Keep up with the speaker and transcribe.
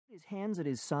His hands at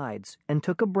his sides and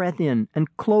took a breath in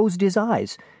and closed his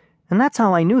eyes, and that's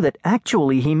how I knew that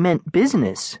actually he meant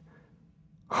business.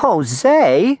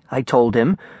 "Jose," I told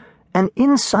him, and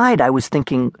inside I was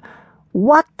thinking,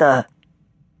 what the...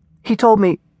 He told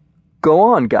me, "Go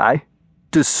on, guy.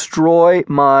 Destroy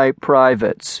my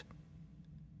privates."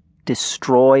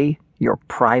 Destroy your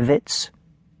privates?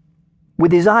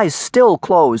 With his eyes still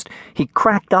closed, he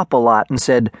cracked up a lot and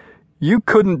said, "You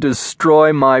couldn't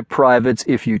destroy my privates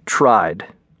if you tried.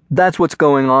 That's what's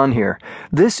going on here.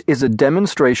 This is a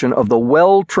demonstration of the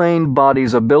well-trained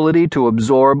body's ability to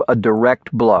absorb a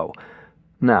direct blow.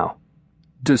 Now,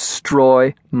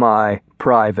 destroy my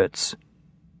privates."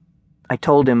 I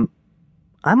told him,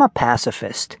 "I'm a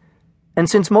pacifist." And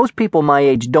since most people my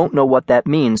age don't know what that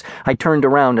means, I turned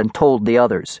around and told the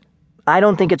others, "I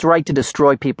don't think it's right to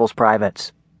destroy people's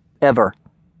privates. Ever."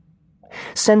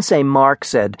 Sensei Mark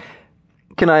said,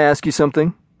 "Can I ask you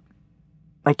something?"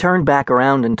 I turned back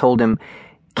around and told him,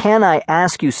 "Can I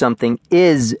ask you something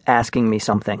is asking me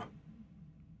something."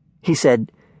 He said,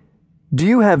 "Do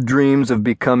you have dreams of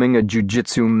becoming a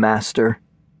jiu-jitsu master?"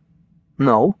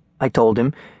 "No," I told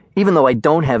him, even though I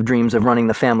don't have dreams of running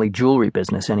the family jewelry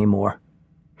business anymore.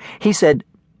 He said,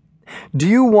 "Do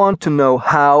you want to know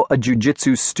how a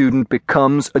jiu-jitsu student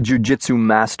becomes a jiu-jitsu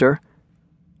master?"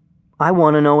 "I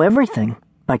want to know everything,"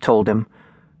 I told him,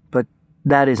 but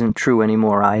that isn't true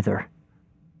anymore either.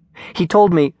 He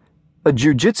told me, "A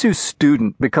jiu-jitsu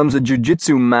student becomes a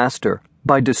jiu-jitsu master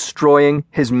by destroying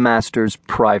his master's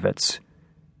privates."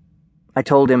 I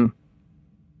told him,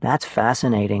 "That's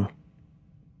fascinating."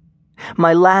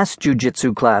 My last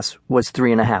jiu-jitsu class was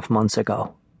 3.5 months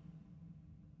ago.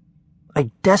 I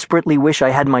desperately wish I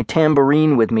had my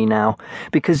tambourine with me now,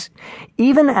 because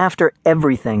even after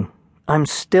everything, I'm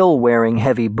still wearing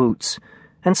heavy boots,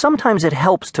 and sometimes it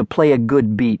helps to play a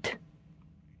good beat.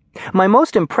 My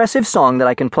most impressive song that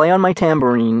I can play on my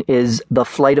tambourine is The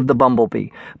Flight of the Bumblebee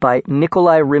by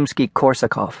Nikolai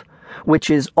Rimsky-Korsakov, which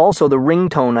is also the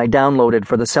ringtone I downloaded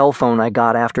for the cell phone I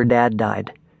got after Dad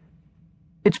died.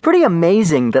 It's pretty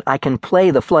amazing that I can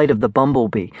play The Flight of the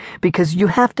Bumblebee, because you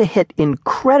have to hit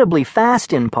incredibly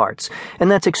fast in parts, and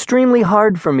that's extremely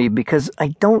hard for me because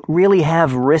I don't really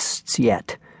have wrists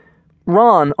yet.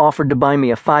 Ron offered to buy me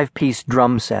a 5-piece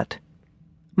drum set.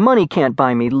 Money can't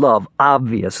buy me love,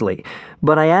 obviously,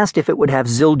 but I asked if it would have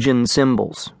Zildjian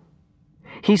cymbals.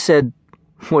 He said,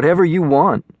 "Whatever you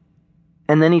want."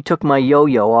 And then he took my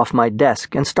yo-yo off my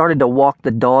desk and started to walk the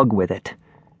dog with it.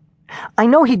 I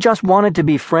know he just wanted to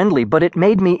be friendly, but it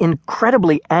made me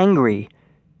incredibly angry.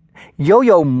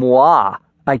 "Yo-yo moi,"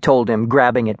 I told him,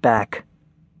 grabbing it back.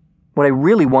 What I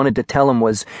really wanted to tell him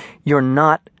was, "You're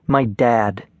not my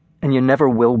dad, and you never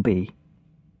will be."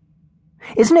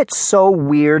 Isn't it so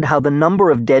weird how the number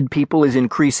of dead people is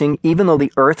increasing even though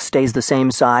the earth stays the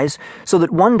same size, so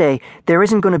that one day there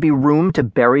isn't going to be room to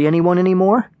bury anyone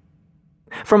anymore?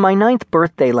 For my 9th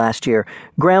birthday last year,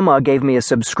 Grandma gave me a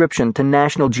subscription to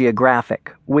National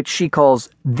Geographic, which she calls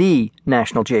the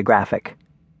National Geographic.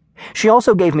 She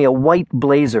also gave me a white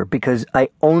blazer because I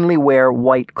only wear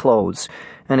white clothes,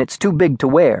 and it's too big to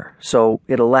wear, so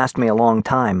it'll last me a long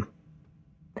time.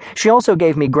 She also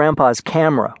gave me Grandpa's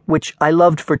camera, which I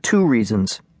loved for 2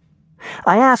 reasons.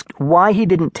 I asked why he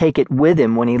didn't take it with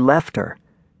him when he left her.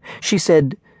 She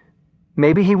said,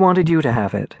 "Maybe he wanted you to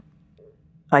have it."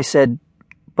 I said,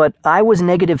 "But I was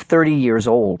negative 30 years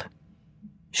old."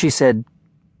 She said,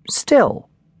 "Still."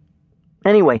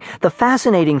 Anyway, the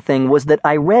fascinating thing was that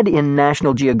I read in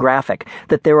National Geographic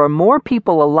that there are more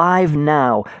people alive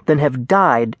now than have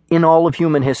died in all of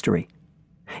human history.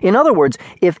 In other words,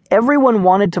 if everyone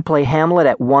wanted to play Hamlet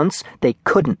at once, they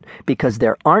couldn't because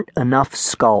there aren't enough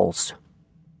skulls.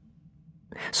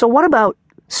 So what about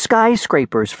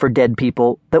skyscrapers for dead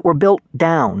people that were built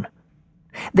down?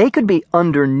 They could be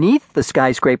underneath the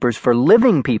skyscrapers for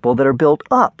living people that are built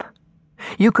up.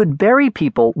 You could bury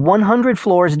people 100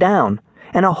 floors down,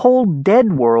 and a whole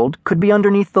dead world could be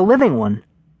underneath the living one.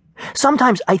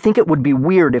 Sometimes I think it would be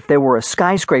weird if there were a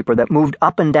skyscraper that moved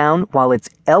up and down while its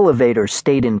elevator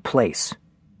stayed in place.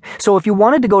 So if you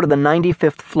wanted to go to the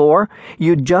 95th floor,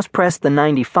 you'd just press the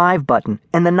 95 button,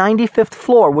 and the 95th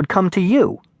floor would come to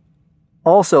you.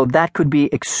 Also, that could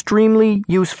be extremely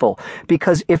useful,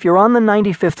 because if you're on the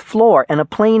 95th floor and a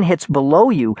plane hits below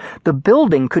you, the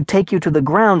building could take you to the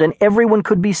ground and everyone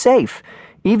could be safe,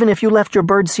 even if you left your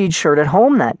birdseed shirt at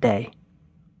home that day.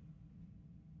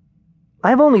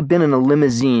 I've only been in a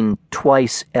limousine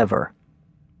twice ever.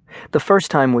 The first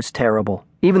time was terrible,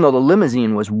 even though the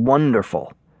limousine was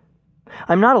wonderful.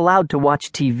 I'm not allowed to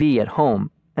watch TV at home,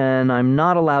 and I'm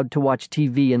not allowed to watch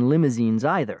TV in limousines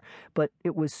either, but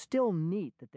it was still neat that